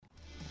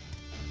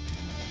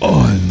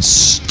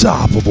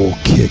unstoppable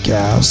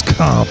kick-ass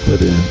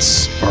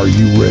confidence. Are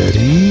you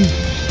ready?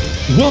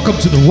 Welcome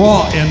to the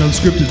Raw and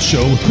Unscripted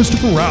Show with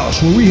Christopher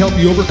Rausch, where we help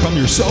you overcome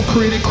your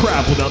self-created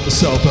crap without the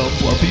self-help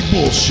fluffy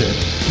bullshit.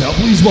 Now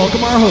please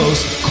welcome our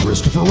host,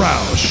 Christopher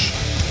Rausch.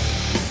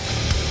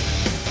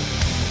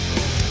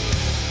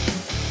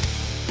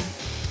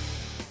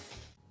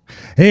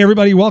 Hey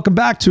everybody, welcome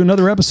back to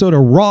another episode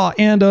of Raw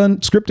and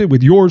Unscripted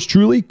with yours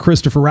truly,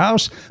 Christopher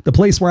Rausch, the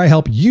place where I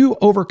help you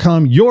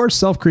overcome your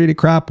self-created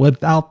crap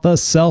without the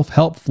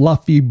self-help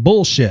fluffy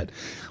bullshit.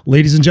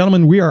 Ladies and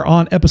gentlemen, we are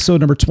on episode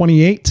number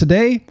 28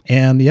 today,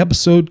 and the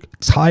episode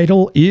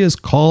title is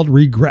called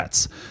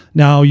Regrets.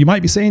 Now, you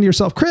might be saying to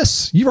yourself,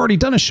 Chris, you've already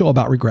done a show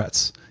about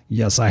regrets.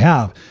 Yes, I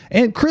have.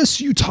 And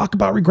Chris, you talk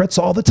about regrets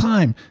all the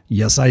time.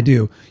 Yes, I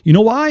do. You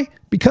know why?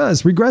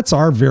 Because regrets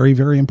are very,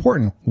 very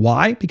important.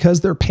 Why? Because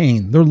they're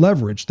pain, they're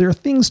leverage, they're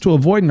things to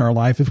avoid in our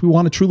life if we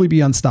want to truly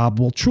be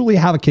unstoppable, truly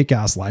have a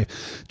kick-ass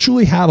life,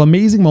 truly have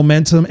amazing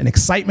momentum and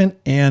excitement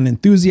and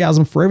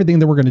enthusiasm for everything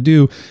that we're going to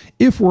do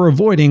if we're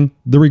avoiding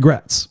the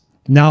regrets.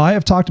 Now, I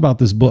have talked about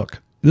this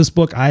book. This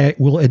book, I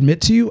will admit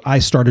to you, I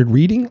started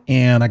reading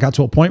and I got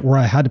to a point where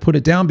I had to put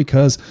it down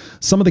because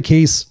some of the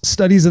case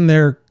studies in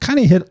there kind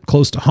of hit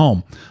close to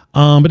home.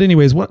 But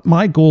anyways, what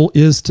my goal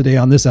is today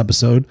on this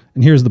episode,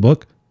 and here's the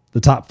book,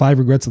 The Top 5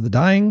 Regrets of the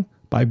Dying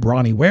by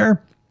Bronnie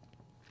Ware.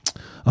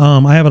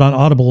 I have it on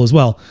Audible as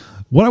well.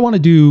 What I want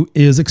to do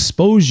is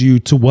expose you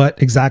to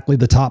what exactly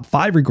the top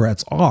 5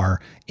 regrets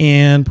are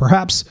and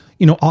perhaps,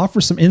 offer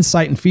some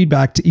insight and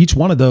feedback to each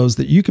one of those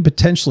that you could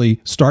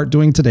potentially start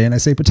doing today. And I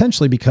say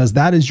potentially because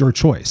that is your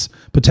choice.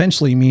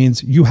 Potentially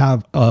means you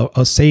have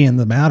a say in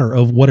the matter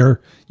of what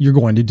you're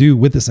going to do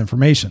with this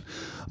information.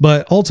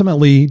 But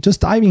ultimately,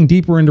 just diving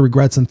deeper into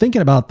regrets and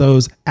thinking about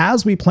those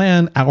as we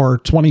plan our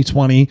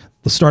 2020,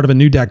 the start of a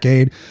new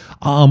decade.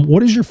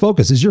 What is your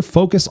focus? Is your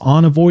focus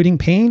on avoiding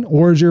pain,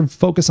 or is your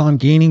focus on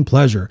gaining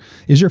pleasure?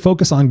 Is your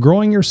focus on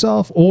growing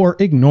yourself or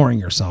ignoring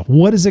yourself?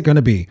 What is it going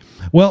to be?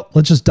 Well,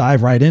 let's just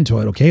dive right into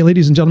it. Okay,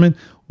 ladies and gentlemen,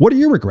 what are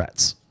your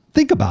regrets?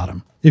 Think about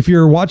them. If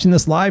you're watching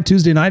this live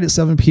Tuesday night at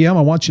 7 p.m.,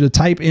 I want you to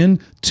type in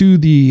to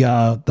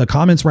the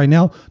comments right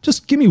now.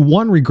 Just give me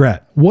one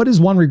regret. What is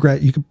one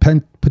regret you could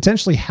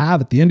potentially have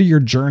at the end of your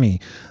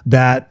journey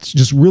that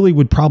just really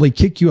would probably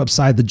kick you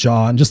upside the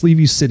jaw and just leave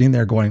you sitting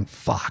there going,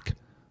 fuck,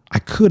 I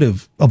could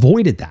have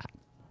avoided that.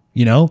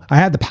 I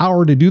had the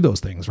power to do those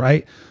things,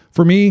 right?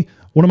 For me,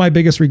 one of my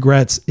biggest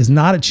regrets is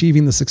not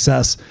achieving the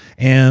success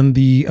and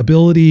the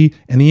ability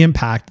and the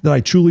impact that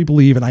I truly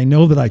believe and I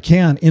know that I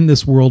can in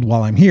this world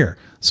while I'm here.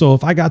 So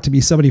if I got to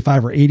be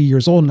 75 or 80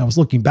 years old and I was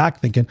looking back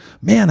thinking,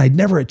 man, I'd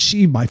never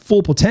achieved my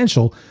full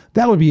potential,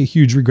 that would be a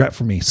huge regret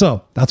for me.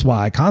 So that's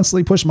why I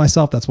constantly push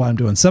myself. That's why I'm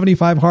doing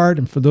 75 hard.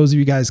 And for those of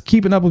you guys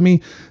keeping up with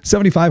me,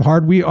 75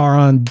 hard, we are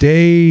on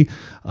day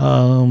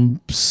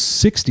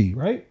 60,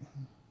 right?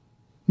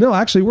 No,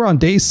 actually, we're on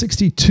day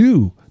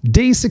 62.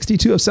 Day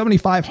 62 of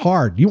 75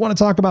 hard. You want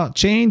to talk about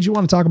change? You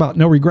want to talk about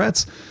no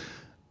regrets?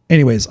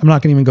 Anyways, I'm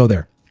not going to even go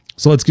there.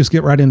 So let's just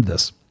get right into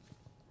this.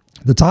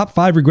 The Top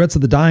 5 Regrets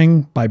of the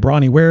Dying by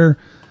Bronnie Ware.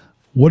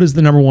 What is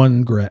the number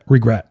one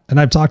regret? And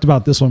I've talked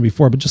about this one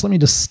before, but let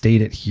me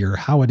state it here,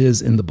 how it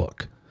is in the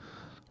book.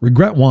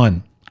 Regret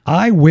 1.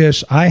 I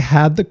wish I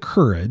had the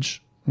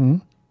courage.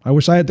 I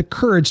wish I had the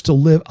courage to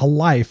live a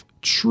life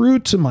true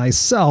to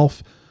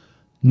myself,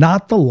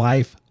 not the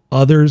life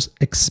others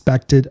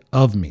expected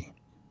of me.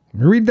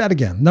 Let me read that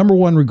again. Number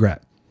 1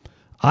 regret.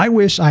 I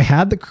wish I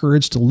had the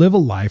courage to live a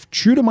life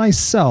true to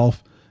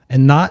myself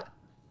and not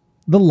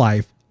the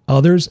life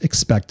others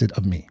expected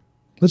of me.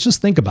 Let's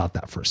just think about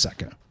that for a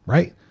second,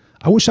 right?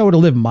 I wish I would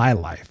have lived my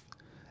life.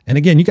 And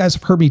again, you guys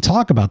have heard me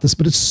talk about this,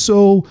 but it's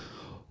so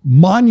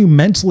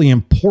monumentally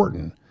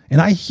important.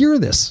 And I hear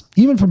this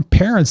even from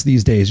parents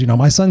these days.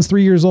 My son's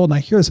 3 years old and I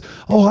hear this.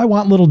 Oh, I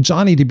want little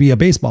Johnny to be a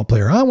baseball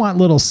player. I want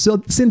little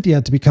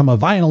Cynthia to become a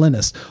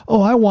violinist.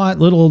 Oh, I want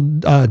little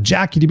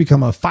Jackie to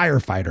become a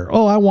firefighter.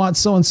 Oh, I want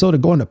so-and-so to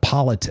go into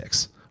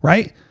politics,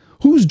 right?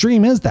 Whose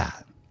dream is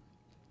that?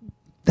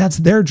 That's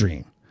their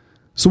dream.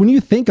 So when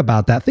you think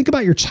about that, think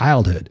about your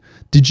childhood.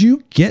 Did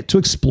you get to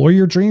explore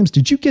your dreams?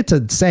 Did you get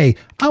to say,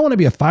 I want to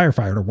be a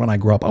firefighter when I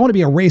grow up? I want to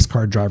be a race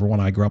car driver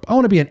when I grow up. I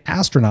want to be an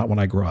astronaut when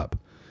I grow up.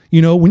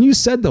 When you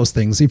said those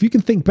things, if you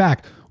can think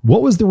back,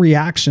 what was the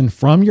reaction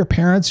from your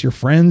parents, your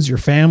friends, your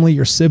family,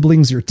 your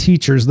siblings, your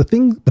teachers,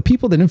 the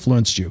people that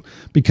influenced you?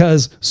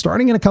 Because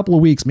starting in a couple of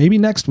weeks, maybe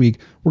next week,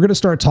 we're going to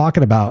start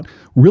talking about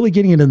really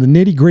getting into the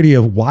nitty gritty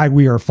of why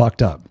we are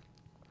fucked up.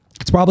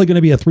 It's probably going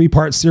to be a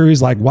 3-part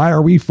series like why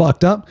are we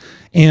fucked up?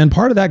 And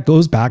part of that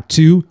goes back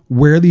to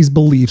where these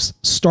beliefs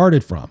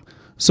started from.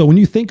 So when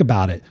you think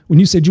about it, when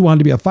you said you wanted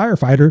to be a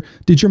firefighter,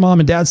 did your mom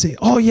and dad say,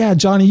 oh yeah,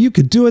 Johnny, you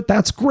could do it.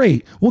 That's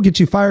great. We'll get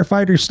you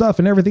firefighter stuff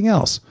and everything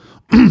else.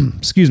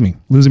 Excuse me,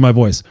 losing my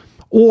voice.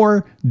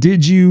 Or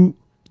did your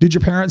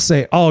parents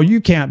say, oh, you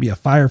can't be a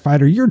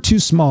firefighter. You're too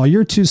small.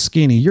 You're too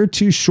skinny. You're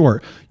too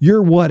short.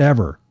 You're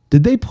whatever.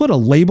 Did they put a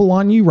label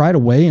on you right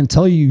away and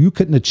tell you you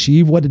couldn't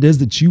achieve what it is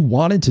that you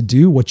wanted to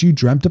do, what you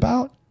dreamt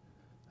about?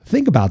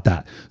 Think about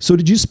that. So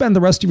did you spend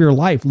the rest of your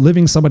life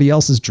living somebody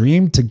else's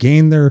dream to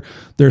gain their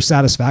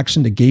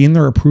satisfaction, to gain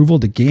their approval,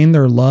 to gain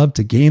their love,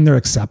 to gain their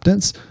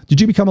acceptance?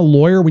 Did you become a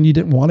lawyer when you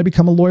didn't want to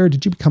become a lawyer?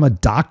 Did you become a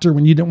doctor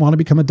when you didn't want to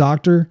become a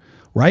doctor?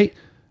 Right?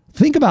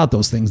 Think about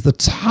those things. The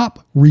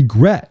top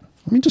regret.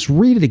 Let me just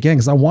read it again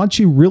because I want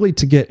you really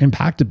to get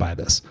impacted by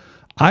this.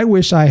 I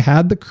wish I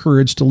had the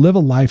courage to live a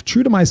life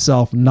true to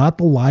myself, not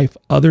the life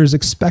others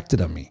expected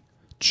of me.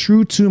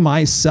 True to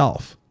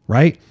myself,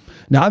 right?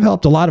 Now, I've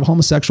helped a lot of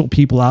homosexual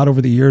people out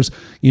over the years,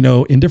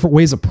 in different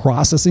ways of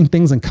processing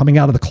things and coming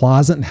out of the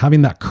closet and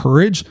having that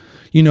courage,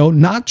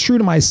 not true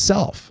to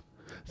myself.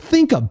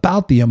 Think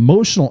about the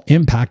emotional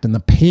impact and the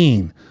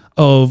pain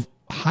of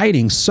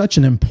hiding such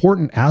an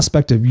important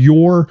aspect of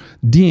your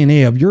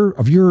DNA, of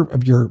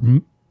your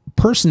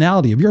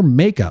personality, of your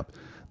makeup,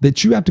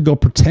 that you have to go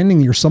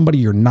pretending you're somebody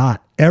you're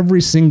not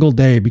every single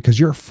day because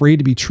you're afraid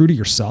to be true to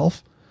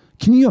yourself.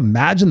 Can you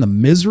imagine the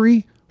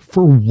misery?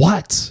 For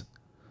what?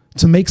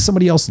 To make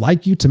somebody else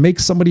like you, to make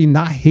somebody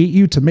not hate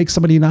you, to make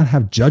somebody not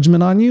have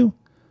judgment on you?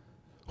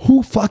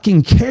 Who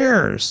fucking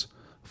cares?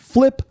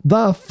 Flip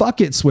the fuck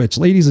it switch,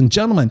 ladies and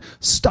gentlemen.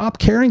 Stop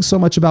caring so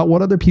much about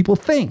what other people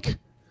think.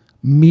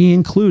 Me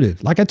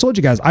included. Like I told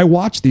you guys, I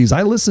watch these,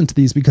 I listen to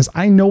these because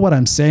I know what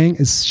I'm saying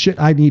is shit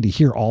I need to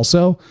hear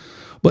also.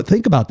 But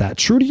think about that.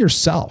 True to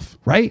yourself,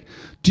 right?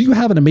 Do you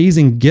have an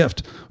amazing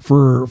gift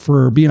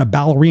for being a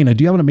ballerina?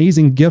 Do you have an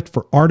amazing gift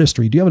for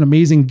artistry? Do you have an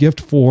amazing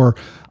gift for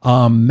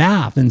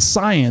math and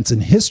science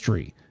and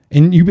history?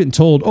 And you've been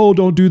told, oh,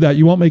 don't do that.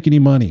 You won't make any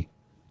money.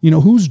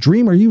 Whose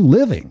dream are you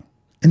living?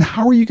 And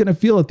how are you going to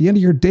feel at the end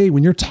of your day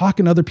when you're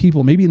talking to other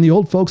people, maybe in the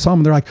old folks home,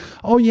 and they're like,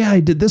 oh yeah, I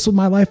did this with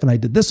my life and I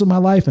did this with my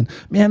life. And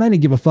man, I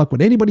didn't give a fuck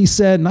what anybody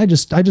said. And I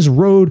just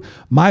rode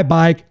my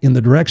bike in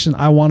the direction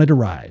I wanted to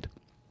ride.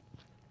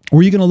 Or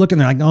are you going to look and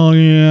they're like, oh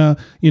yeah,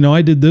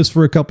 I did this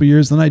for a couple of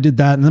years, then I did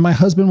that. And then my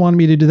husband wanted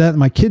me to do that. And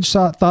my kids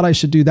thought I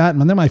should do that.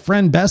 And then my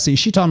friend Bessie,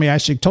 she told me I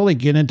should totally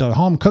get into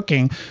home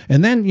cooking.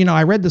 And then,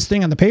 I read this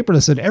thing on the paper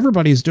that said,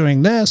 everybody's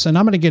doing this and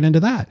I'm going to get into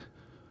that.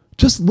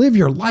 Just live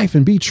your life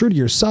and be true to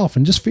yourself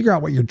and just figure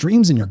out what your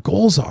dreams and your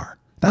goals are.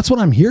 That's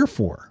what I'm here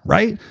for,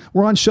 right?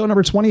 We're on show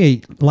number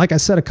 28. Like I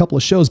said, a couple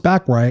of shows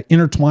back where I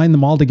intertwine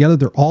them all together.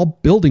 They're all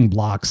building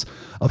blocks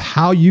of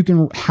how you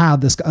can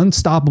have this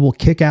unstoppable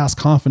kick-ass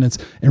confidence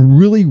and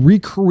really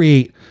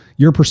recreate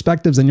your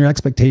perspectives and your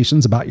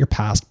expectations about your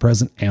past,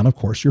 present, and of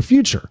course your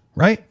future,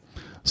 right?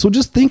 So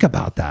just think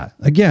about that.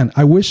 Again,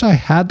 I wish I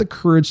had the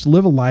courage to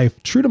live a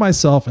life true to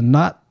myself and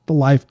not the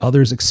life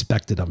others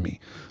expected of me.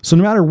 So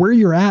no matter where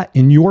you're at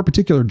in your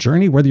particular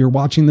journey, whether you're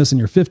watching this and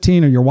you're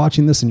 15 or you're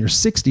watching this and you're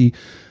 60,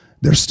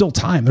 there's still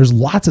time. There's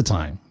lots of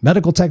time.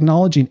 Medical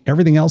technology and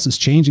everything else is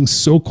changing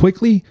so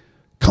quickly.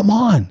 Come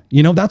on.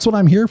 That's what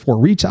I'm here for.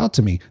 Reach out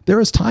to me. There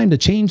is time to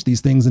change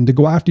these things and to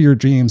go after your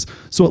dreams.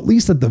 So at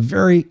least at the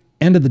very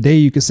end of the day,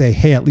 you could say,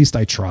 hey, at least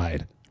I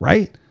tried,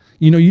 right?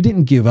 You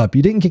didn't give up.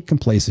 You didn't get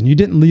complacent. You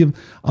didn't live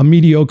a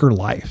mediocre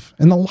life.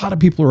 And a lot of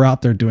people are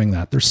out there doing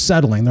that. They're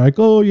settling. They're like,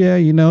 oh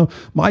yeah,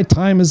 my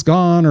time is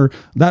gone, or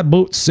that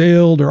boat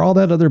sailed, or all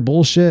that other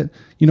bullshit.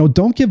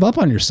 Don't give up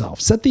on yourself.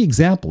 Set the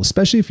example,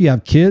 especially if you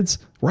have kids,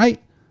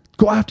 right?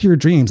 Go after your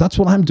dreams. That's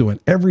what I'm doing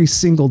every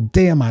single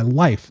day of my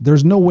life.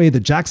 There's no way that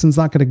Jackson's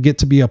not going to get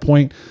to be a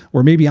point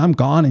where maybe I'm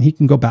gone and he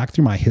can go back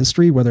through my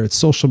history, whether it's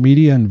social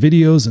media and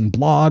videos and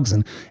blogs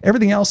and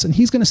everything else. And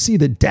he's going to see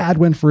that dad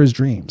went for his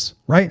dreams,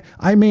 right?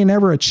 I may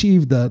never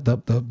achieve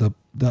the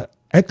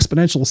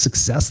exponential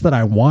success that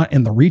I want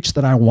and the reach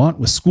that I want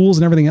with schools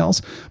and everything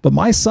else. But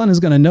my son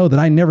is going to know that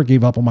I never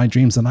gave up on my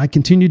dreams and I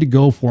continue to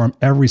go for them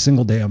every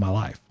single day of my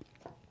life.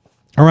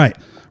 All right.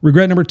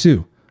 Regret number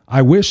 2.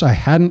 I wish I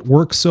hadn't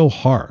worked so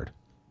hard.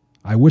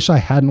 I wish I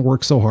hadn't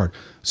worked so hard.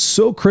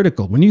 So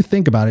critical when you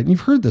think about it. And you've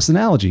heard this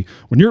analogy.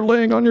 When you're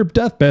laying on your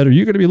deathbed, are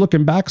you going to be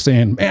looking back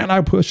saying, man,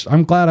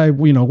 I'm glad I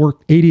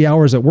work 80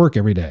 hours at work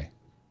every day?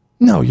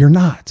 No, you're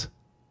not.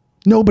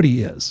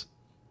 Nobody is.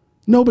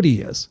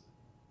 Nobody is.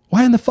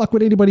 Why in the fuck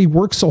would anybody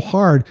work so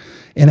hard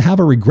and have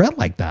a regret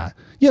like that?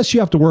 Yes, you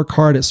have to work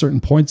hard at certain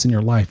points in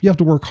your life. You have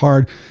to work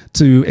hard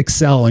to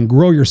excel and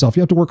grow yourself.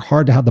 You have to work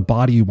hard to have the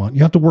body you want.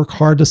 You have to work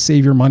hard to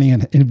save your money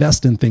and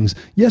invest in things.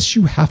 Yes,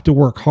 you have to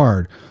work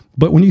hard.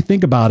 But when you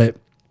think about it,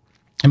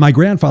 and my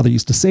grandfather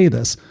used to say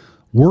this,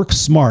 work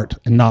smart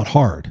and not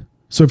hard.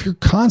 So if you're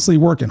constantly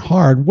working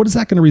hard, what is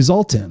that going to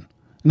result in?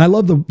 And I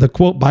love the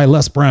quote by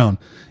Les Brown.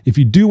 If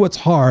you do what's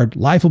hard,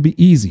 life will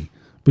be easy.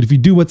 But if you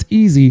do what's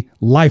easy,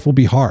 life will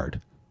be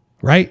hard,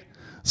 right?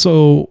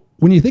 So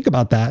when you think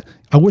about that,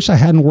 I wish I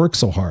hadn't worked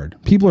so hard.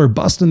 People are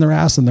busting their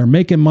ass and they're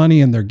making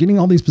money and they're getting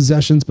all these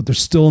possessions, but they're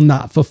still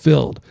not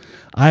fulfilled.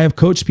 I have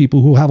coached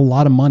people who have a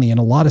lot of money and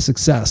a lot of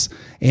success.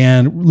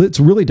 And it's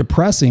really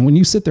depressing when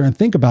you sit there and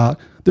think about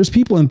there's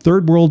people in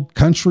third world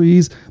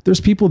countries,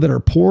 there's people that are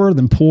poorer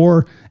than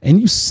poor,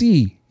 and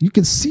you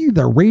can see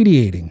they're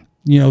radiating,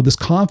 this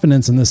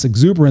confidence and this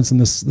exuberance and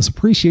this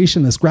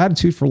appreciation, this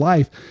gratitude for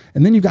life.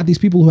 And then you've got these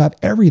people who have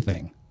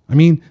everything. I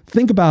mean,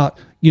 think about,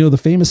 the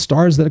famous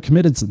stars that have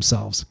committed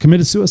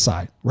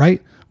suicide,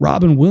 right?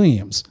 Robin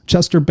Williams,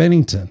 Chester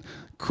Bennington,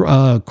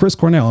 Chris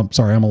Cornell. I'm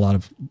sorry, I'm a lot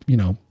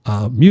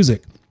of,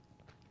 music.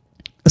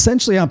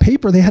 Essentially on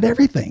paper, they had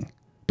everything,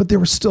 but they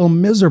were still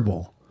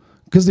miserable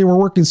because they were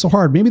working so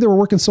hard. Maybe they were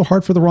working so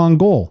hard for the wrong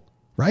goal,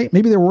 right?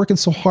 Maybe they were working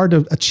so hard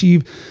to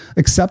achieve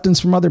acceptance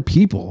from other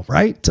people,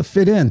 right? To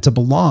fit in, to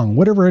belong,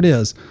 whatever it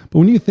is. But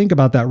when you think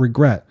about that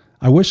regret,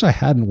 I wish I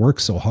hadn't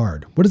worked so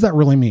hard. What does that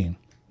really mean?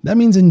 That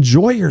means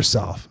enjoy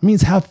yourself. It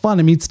means have fun.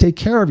 It means take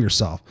care of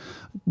yourself.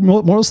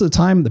 Most of the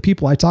time, the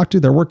people I talk to,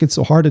 they're working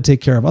so hard to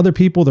take care of other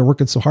people. They're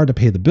working so hard to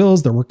pay the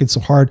bills. They're working so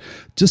hard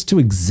just to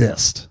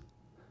exist.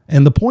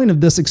 And the point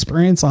of this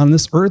experience on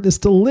this earth is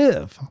to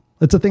live.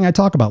 That's the thing I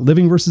talk about,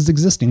 living versus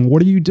existing.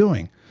 What are you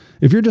doing?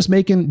 If you're just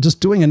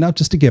doing enough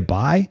just to get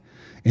by,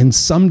 and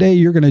someday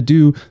you're going to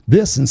do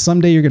this, and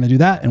someday you're going to do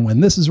that, and when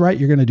this is right,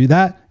 you're going to do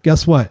that,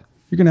 guess what?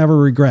 You're going to have a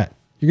regret.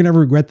 You're going to have a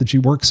regret that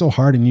you worked so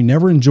hard and you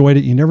never enjoyed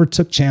it. You never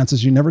took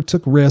chances. You never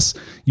took risks.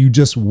 You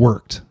just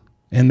worked.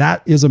 And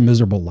that is a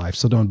miserable life.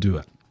 So don't do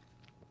it.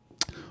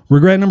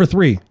 Regret number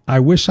 3. I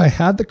wish I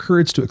had the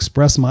courage to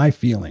express my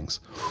feelings.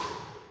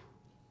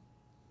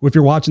 If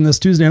you're watching this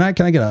Tuesday night,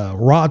 can I get a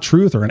raw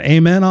truth or an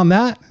amen on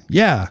that?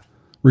 Yeah.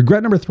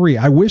 Regret number 3.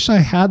 I wish I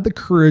had the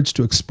courage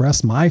to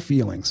express my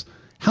feelings.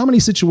 How many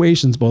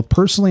situations, both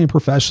personally and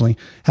professionally,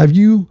 have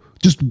you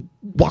just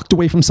walked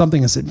away from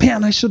something and said,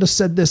 man, I should have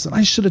said this and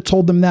I should have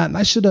told them that. And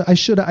I should have.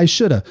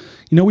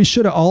 We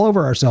should have all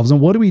over ourselves. And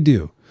what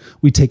do?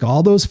 We take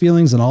all those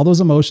feelings and all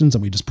those emotions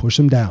and we just push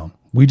them down.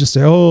 We just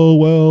say, oh,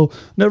 well,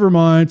 never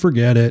mind,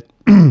 forget it.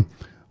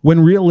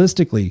 When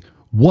realistically,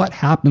 what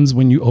happens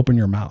when you open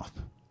your mouth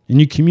and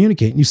you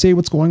communicate and you say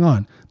what's going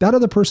on? That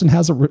other person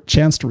has a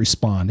chance to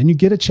respond, and you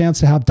get a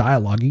chance to have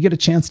dialogue. You get a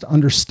chance to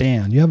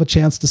understand. You have a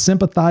chance to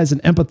sympathize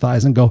and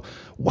empathize and go,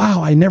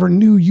 wow, I never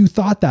knew you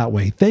thought that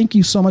way. Thank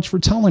you so much for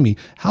telling me.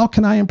 How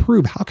can I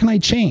improve? How can I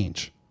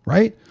change?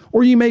 Right?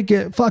 Or you may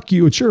get, fuck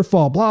you, it's your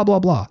fault, blah, blah,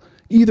 blah.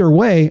 Either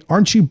way,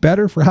 aren't you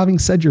better for having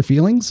said your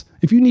feelings?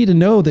 If you need to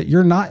know that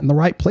you're not in the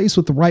right place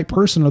with the right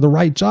person or the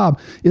right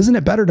job, isn't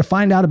it better to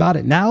find out about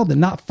it now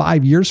than not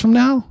 5 years from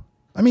now?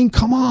 I mean,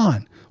 come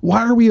on.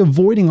 Why are we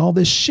avoiding all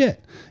this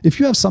shit? If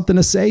you have something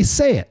to say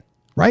it,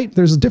 right?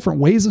 There's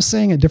different ways of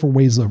saying it, different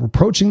ways of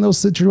approaching those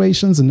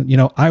situations. And,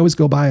 I always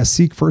go by a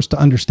seek first to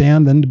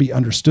understand, then to be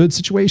understood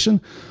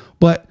situation.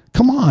 But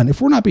come on,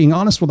 if we're not being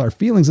honest with our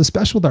feelings,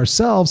 especially with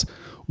ourselves,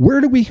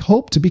 where do we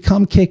hope to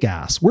become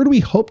kick-ass? Where do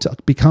we hope to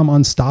become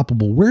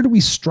unstoppable? Where do we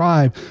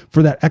strive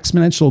for that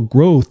exponential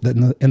growth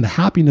and the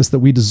happiness that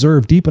we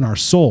deserve deep in our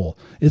soul?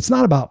 It's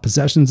not about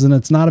possessions and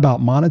it's not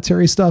about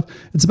monetary stuff.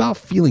 It's about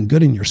feeling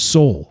good in your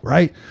soul,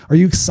 right? Are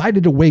you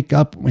excited to wake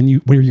up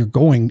where you're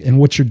going and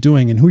what you're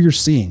doing and who you're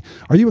seeing?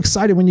 Are you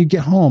excited when you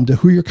get home to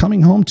who you're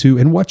coming home to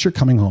and what you're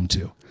coming home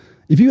to?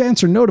 If you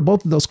answer no to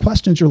both of those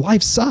questions, your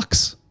life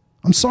sucks.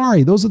 I'm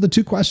sorry. Those are the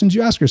 2 questions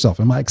you ask yourself.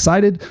 Am I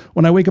excited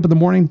when I wake up in the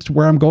morning to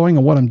where I'm going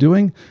and what I'm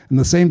doing? And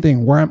the same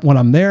thing, when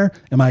I'm there,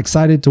 am I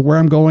excited to where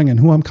I'm going and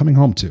who I'm coming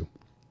home to?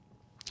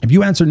 If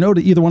you answer no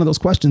to either one of those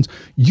questions,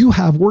 you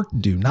have work to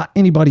do, not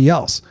anybody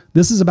else.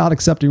 This is about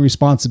accepting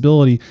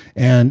responsibility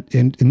and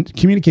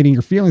communicating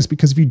your feelings,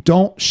 because if you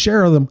don't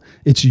share them,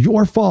 it's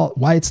your fault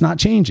why it's not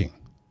changing.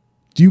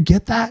 Do you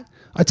get that?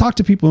 I talk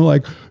to people who are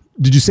like,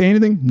 did you say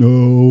anything?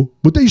 No,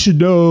 but they should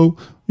know.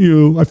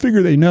 I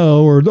figure they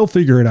know, or they'll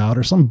figure it out,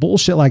 or some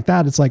bullshit like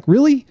that. It's like,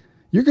 really?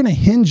 You're going to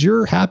hinge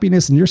your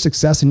happiness and your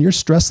success and your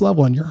stress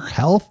level and your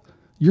health,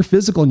 your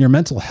physical and your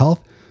mental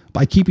health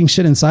by keeping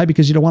shit inside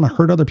because you don't want to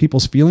hurt other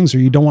people's feelings, or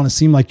you don't want to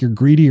seem like you're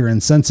greedy or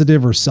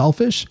insensitive or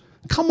selfish?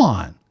 Come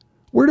on.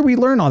 Where do we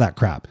learn all that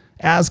crap?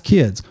 As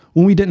kids,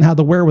 when we didn't have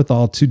the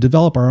wherewithal to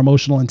develop our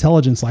emotional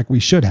intelligence like we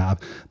should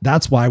have.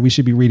 That's why we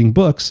should be reading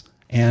books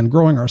and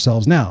growing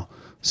ourselves now.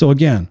 So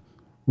again,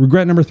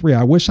 regret number 3,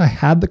 I wish I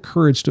had the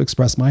courage to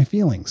express my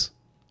feelings.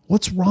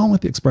 What's wrong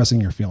with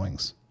expressing your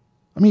feelings?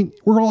 I mean,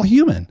 we're all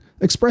human.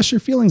 Express your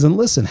feelings and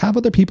listen. Have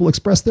other people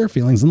express their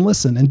feelings and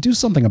listen and do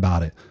something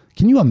about it.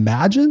 Can you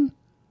imagine?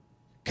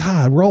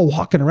 God, we're all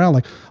walking around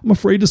like, I'm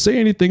afraid to say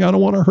anything. I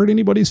don't want to hurt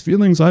anybody's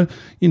feelings. And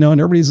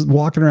everybody's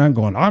walking around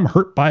going, I'm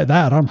hurt by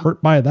that. I'm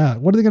hurt by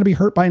that. What are they going to be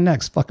hurt by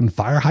next? Fucking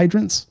fire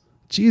hydrants?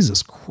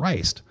 Jesus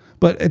Christ.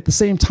 But at the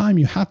same time,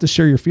 you have to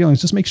share your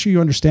feelings. Just make sure you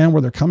understand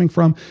where they're coming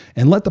from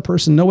and let the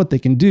person know what they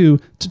can do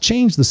to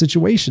change the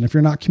situation if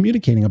you're not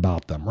communicating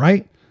about them,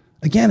 right?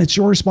 Again, it's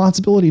your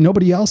responsibility,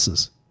 nobody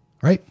else's,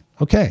 right?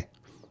 Okay.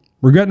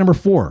 Regret number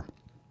 4.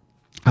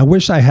 I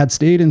wish I had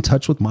stayed in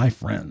touch with my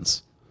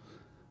friends.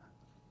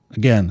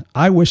 Again,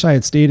 I wish I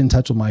had stayed in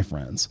touch with my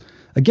friends.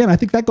 Again, I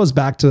think that goes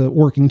back to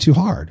working too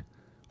hard.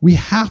 We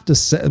have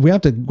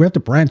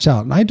to branch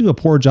out. And I do a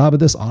poor job of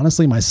this,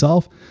 honestly,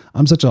 myself.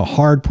 I'm such a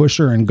hard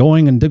pusher and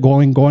going,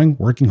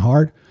 working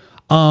hard.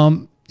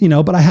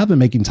 But I have been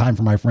making time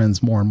for my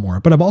friends more and more.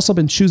 But I've also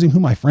been choosing who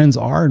my friends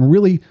are and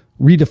really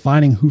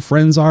redefining who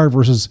friends are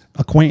versus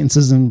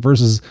acquaintances and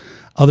versus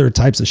other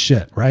types of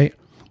shit, right?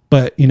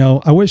 But,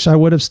 I wish I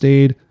would have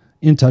stayed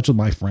in touch with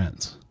my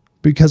friends,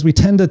 because we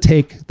tend to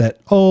take that,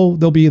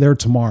 they'll be there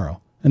tomorrow.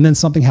 And then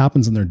something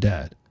happens and they're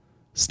dead.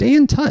 Stay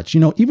in touch,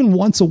 even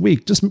once a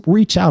week, just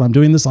reach out. I'm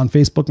doing this on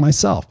Facebook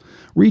myself.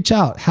 Reach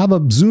out, have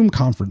a Zoom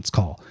conference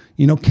call,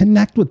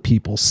 connect with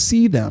people,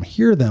 see them,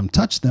 hear them,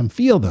 touch them,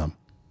 feel them.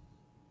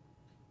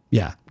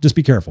 Yeah, just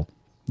be careful.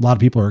 A lot of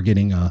people are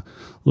getting a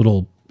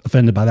little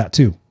offended by that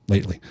too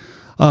lately.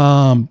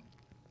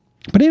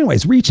 But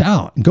anyways, reach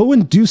out, go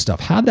and do stuff,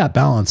 have that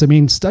balance. I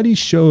mean, studies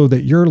show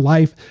that your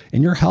life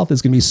and your health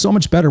is going to be so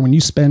much better when you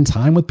spend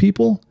time with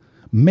people.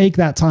 Make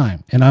that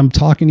time. And I'm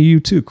talking to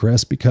you too,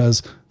 Chris,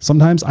 because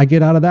sometimes I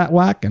get out of that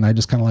whack and I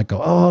just kind of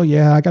go, oh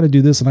yeah, I got to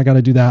do this and I got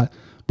to do that.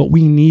 But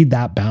we need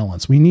that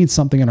balance. We need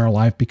something in our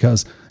life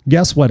because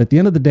guess what? At the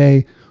end of the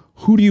day,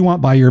 who do you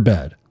want by your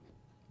bed?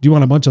 Do you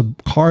want a bunch of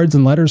cards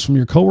and letters from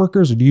your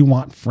coworkers, or do you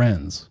want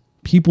friends,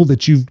 people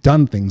that you've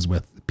done things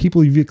with,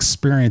 people you've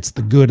experienced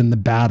the good and the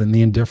bad and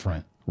the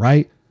indifferent,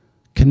 right?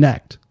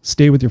 Connect,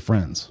 stay with your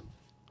friends.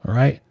 All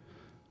right.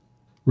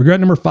 Regret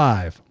number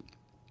 5.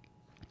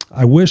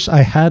 I wish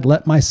I had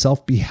let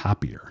myself be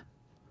happier.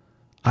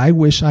 I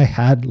wish I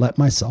had let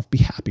myself be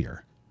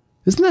happier.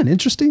 Isn't that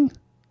interesting?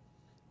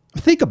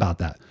 Think about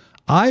that.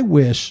 I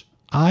wish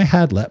I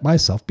had let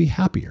myself be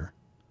happier.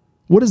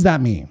 What does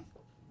that mean?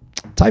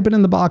 Type it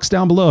in the box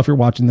down below if you're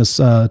watching this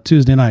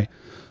Tuesday night.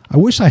 I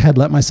wish I had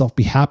let myself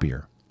be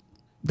happier.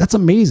 That's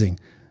amazing.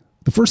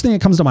 The first thing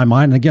that comes to my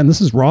mind, and again, this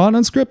is raw and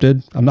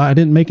unscripted. I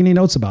didn't make any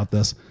notes about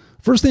this.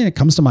 First thing that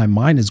comes to my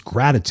mind is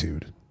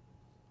gratitude,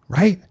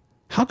 right?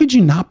 How could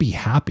you not be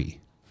happy?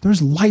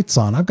 There's lights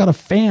on. I've got a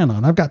fan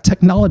on. I've got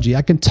technology.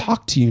 I can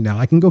talk to you now.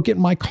 I can go get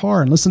in my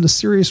car and listen to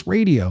Sirius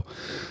radio.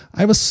 I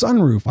have a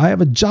sunroof. I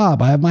have a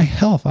job. I have my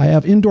health. I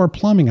have indoor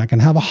plumbing. I can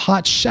have a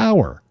hot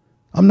shower.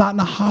 I'm not in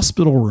a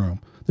hospital room.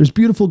 There's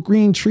beautiful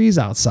green trees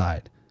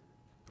outside,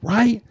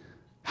 right?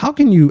 How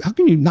can you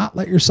not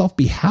let yourself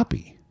be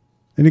happy?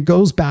 And it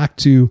goes back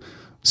to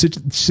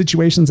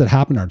situations that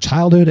happen in our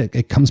childhood.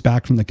 It comes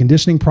back from the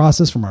conditioning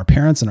process from our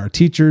parents and our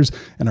teachers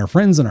and our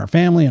friends and our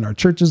family and our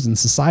churches and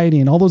society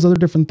and all those other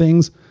different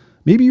things.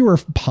 Maybe you were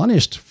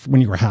punished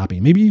when you were happy.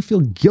 Maybe you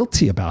feel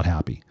guilty about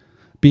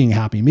being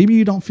happy. Maybe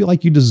you don't feel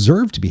like you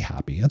deserve to be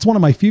happy. That's one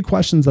of my few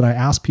questions that I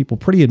ask people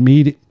pretty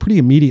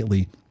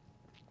immediately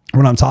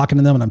when I'm talking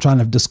to them and I'm trying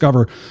to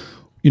discover,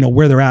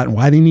 where they're at and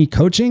why they need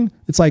coaching.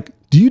 It's like,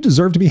 do you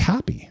deserve to be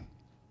happy?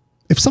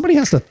 If somebody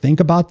has to think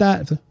about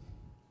that,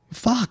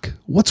 fuck,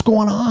 what's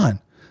going on?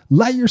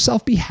 Let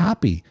yourself be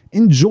happy.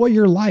 Enjoy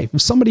your life.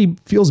 If somebody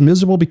feels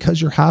miserable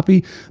because you're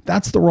happy,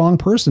 that's the wrong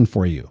person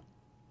for you.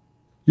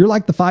 You're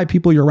like the 5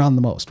 people you're around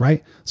the most,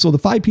 right? So the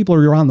 5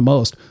 people you're around the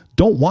most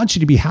don't want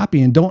you to be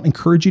happy and don't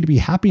encourage you to be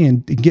happy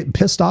and get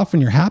pissed off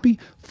when you're happy.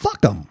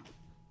 Fuck them.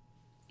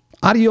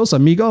 Adios,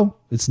 amigo.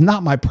 It's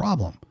not my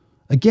problem.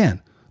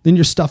 Again, then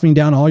you're stuffing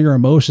down all your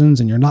emotions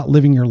and you're not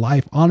living your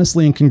life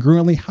honestly and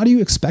congruently. How do you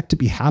expect to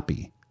be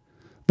happy?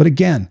 But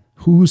again,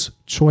 whose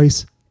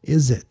choice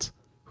is it?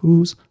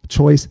 Whose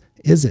choice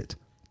is it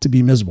to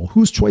be miserable?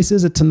 Whose choice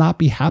is it to not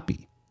be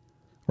happy?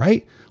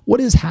 Right?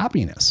 What is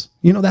happiness?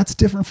 That's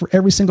different for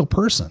every single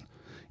person.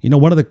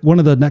 One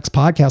of the next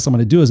podcasts I'm going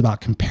to do is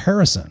about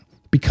comparison,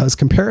 because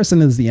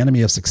comparison is the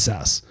enemy of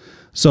success.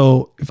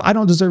 So if I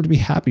don't deserve to be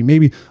happy,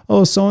 maybe,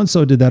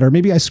 so-and-so did that, or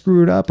maybe I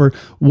screwed up, or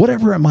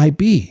whatever it might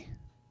be.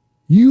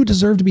 You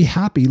deserve to be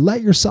happy.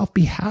 Let yourself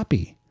be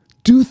happy.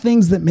 Do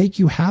things that make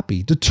you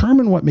happy.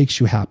 Determine what makes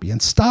you happy,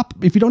 and stop.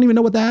 If you don't even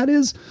know what that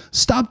is,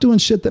 stop doing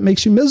shit that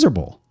makes you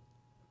miserable.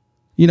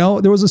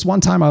 There was this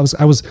one time I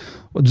was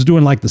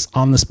doing like this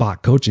on the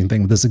spot coaching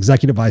thing with this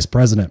executive vice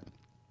president,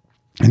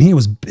 and he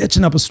was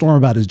bitching up a storm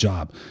about his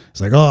job.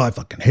 He's like, I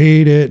fucking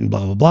hate it and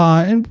blah, blah,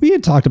 blah. And we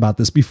had talked about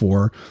this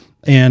before,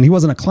 and he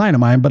wasn't a client of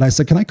mine, but I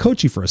said, can I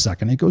coach you for a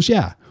second? He goes,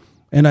 yeah.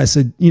 And I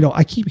said,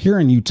 I keep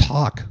hearing you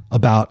talk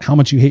about how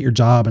much you hate your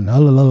job and blah,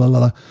 blah, blah,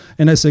 blah.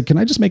 And I said, can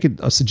I just make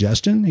a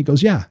suggestion? He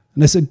goes, yeah.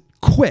 And I said,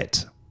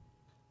 quit.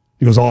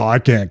 He goes, I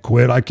can't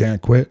quit. I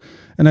can't quit.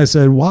 And I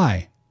said,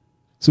 why?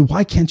 So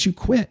why can't you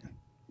quit?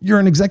 You're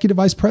an executive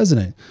vice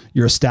president.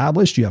 You're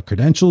established. You have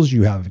credentials.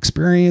 You have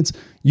experience.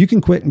 You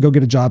can quit and go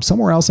get a job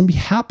somewhere else and be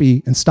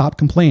happy and stop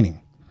complaining.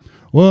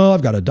 Well,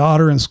 I've got a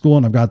daughter in school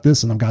and I've got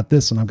this and I've got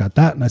this and I've got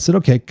that. And I said,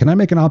 okay, can I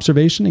make an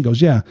observation? He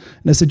goes, yeah.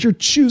 And I said, you're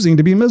choosing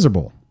to be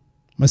miserable.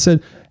 I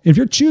said, if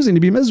you're choosing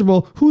to be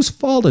miserable, whose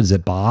fault is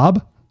it,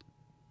 Bob?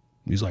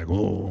 He's like,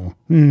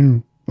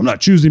 I'm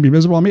not choosing to be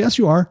miserable. I mean, yes,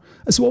 you are.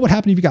 I said, what would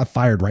happen if you got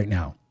fired right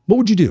now? What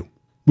would you do?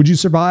 Would you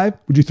survive?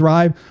 Would you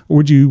thrive? Or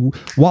would you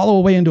wallow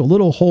away into a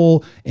little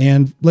hole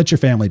and let your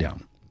family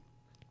down?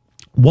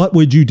 What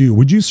would you do?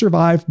 Would you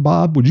survive,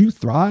 Bob? Would you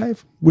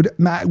thrive? Would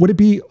it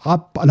be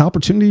an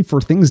opportunity for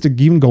things to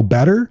even go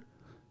better?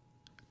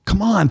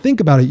 Come on, think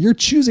about it. You're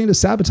choosing to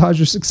sabotage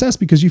your success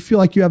because you feel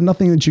like you have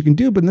nothing that you can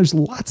do, but there's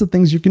lots of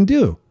things you can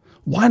do.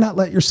 Why not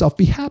let yourself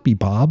be happy,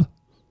 Bob?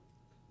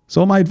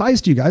 So my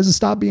advice to you guys is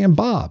stop being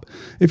Bob.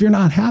 If you're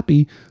not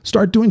happy,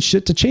 start doing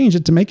shit to change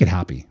it, to make it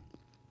happy.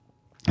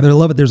 And I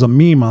love it. There's a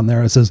meme on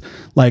there that says,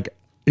 like,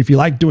 if you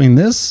like doing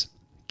this,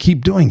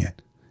 keep doing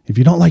it. If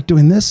you don't like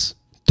doing this,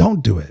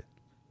 don't do it.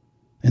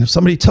 And if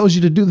somebody tells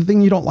you to do the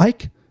thing you don't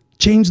like,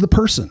 change the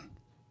person.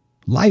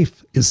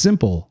 Life is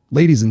simple,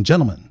 ladies and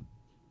gentlemen.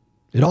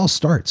 It all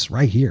starts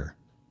right here.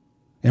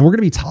 And we're going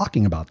to be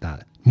talking about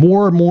that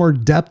more and more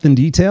depth and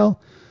detail,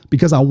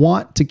 because I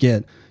want to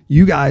get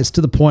you guys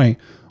to the point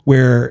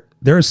where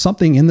there is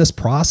something in this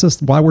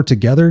process while we're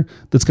together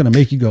that's going to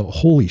make you go,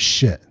 holy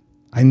shit,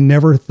 I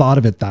never thought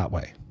of it that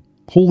way.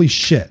 Holy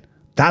shit.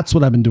 That's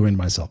what I've been doing to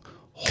myself.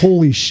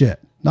 Holy shit.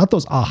 Not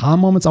those aha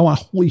moments. I want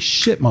holy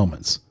shit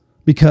moments,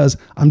 because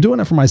I'm doing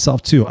it for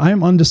myself too.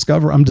 I'm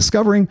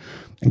discovering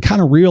and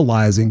kind of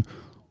realizing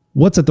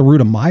what's at the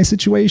root of my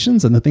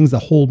situations and the things that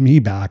hold me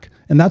back.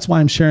 And that's why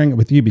I'm sharing it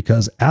with you,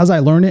 because as I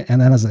learn it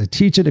and then as I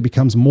teach it, it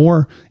becomes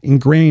more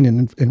ingrained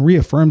and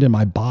reaffirmed in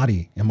my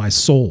body and my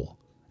soul.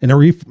 And it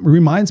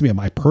reminds me of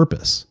my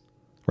purpose,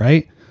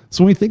 right?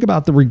 So when we think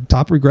about the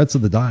top regrets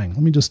of the dying,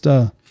 let me just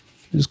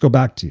go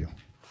back to you.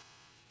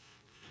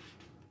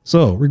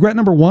 So regret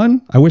number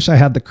 1, I wish I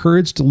had the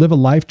courage to live a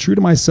life true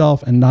to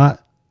myself and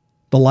not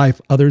the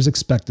life others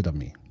expected of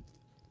me.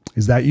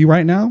 Is that you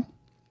right now?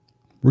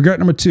 Regret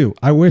number 2,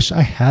 I wish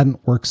I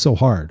hadn't worked so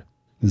hard.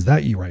 Is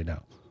that you right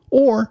now?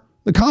 Or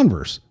the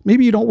converse,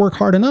 maybe you don't work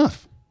hard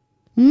enough.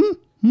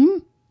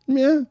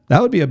 Yeah,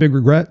 that would be a big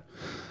regret.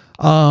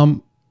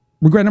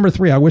 Regret number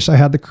 3, I wish I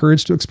had the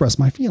courage to express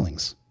my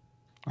feelings.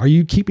 Are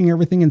you keeping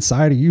everything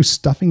inside? Are you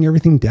stuffing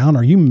everything down?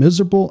 Are you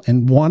miserable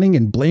and wanting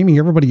and blaming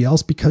everybody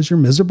else because you're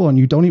miserable and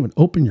you don't even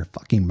open your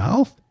fucking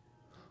mouth?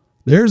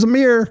 There's a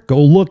mirror. Go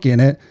look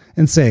in it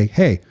and say,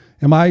 hey,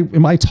 am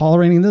I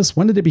tolerating this?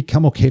 When did it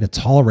become okay to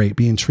tolerate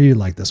being treated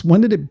like this?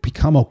 When did it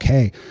become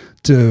okay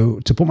to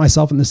put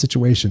myself in this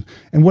situation?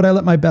 And would I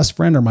let my best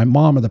friend or my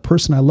mom or the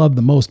person I love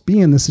the most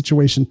be in this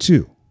situation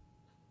too?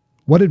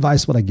 What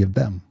advice would I give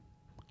them?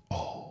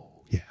 Oh,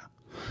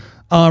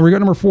 yeah.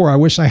 Regret number 4, I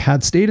wish I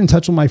had stayed in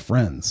touch with my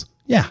friends.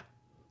 Yeah.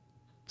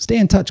 Stay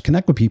in touch,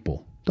 connect with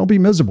people. Don't be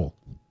miserable.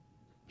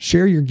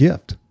 Share your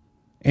gift.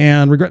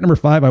 And regret number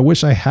 5, I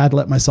wish I had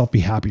let myself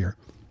be happier.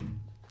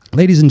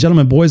 Ladies and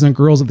gentlemen, boys and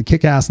girls of the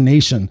Kick-Ass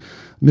Nation,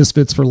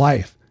 Misfits for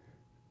Life.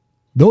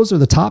 Those are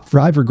the top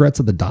 5 regrets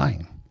of the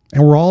dying.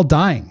 And we're all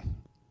dying.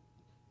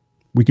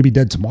 We could be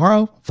dead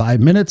tomorrow,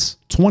 5 minutes,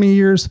 20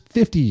 years,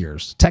 50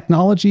 years.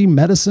 Technology,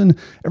 medicine,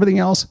 everything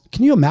else.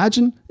 Can you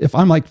imagine if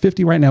I'm like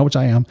 50 right now, which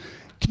I am?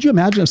 Could you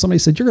imagine if somebody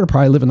said, you're going to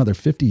probably live another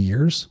 50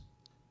 years?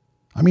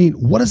 I mean,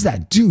 what does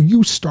that do?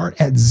 You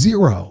start at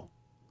 0.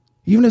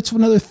 Even if it's for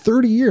another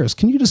 30 years.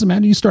 Can you just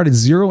imagine you start at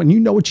 0 and you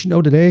know what you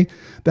know today?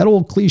 That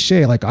old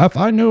cliche, like, if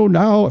I knew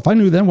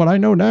then what I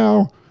know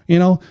now,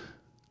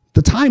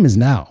 the time is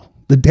now.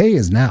 The day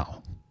is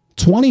now.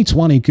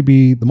 2020 could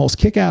be the most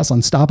kick-ass,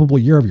 unstoppable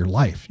year of your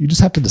life. You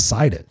just have to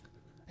decide it.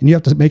 And you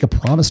have to make a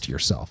promise to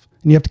yourself.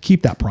 And you have to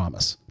keep that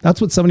promise.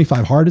 That's what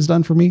 75 Hard has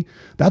done for me.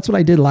 That's what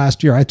I did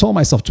last year. I told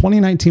myself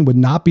 2019 would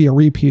not be a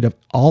repeat of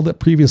all the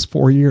previous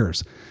 4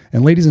 years.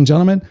 And ladies and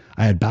gentlemen,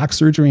 I had back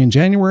surgery in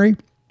January.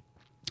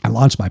 I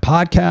launched my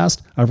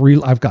podcast.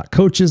 I've got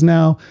coaches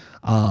now.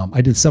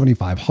 I did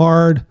 75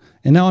 Hard.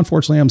 And now,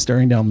 unfortunately, I'm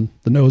staring down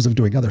the nose of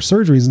doing other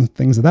surgeries and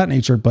things of that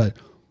nature. But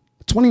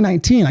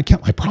 2019, I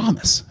kept my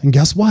promise. And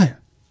guess what?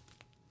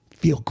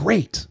 Feel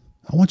great.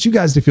 I want you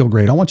guys to feel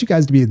great. I want you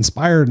guys to be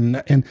inspired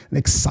and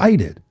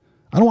excited.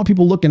 I don't want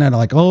people looking at it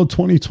like, oh,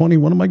 2020,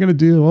 what am I going to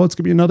do? Oh, it's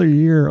going to be another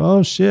year.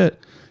 Oh,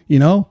 shit.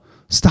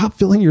 Stop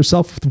filling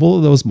yourself full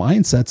of those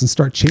mindsets and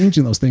start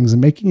changing those things and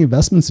making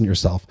investments in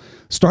yourself.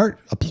 Start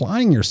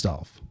applying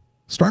yourself.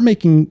 Start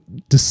making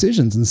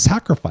decisions and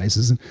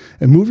sacrifices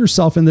and move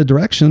yourself in the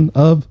direction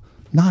of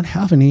not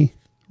having any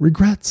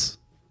regrets.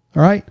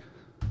 All right.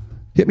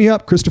 Hit me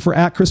up, Christopher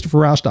at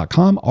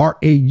ChristopherRausch.com,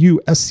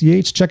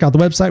 RAUSCH. Check out the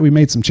website. We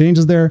made some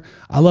changes there.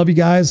 I love you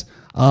guys.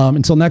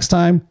 Until next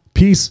time,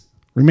 peace,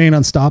 remain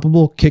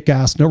unstoppable, kick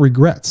ass, no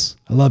regrets.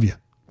 I love you.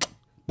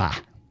 Bye.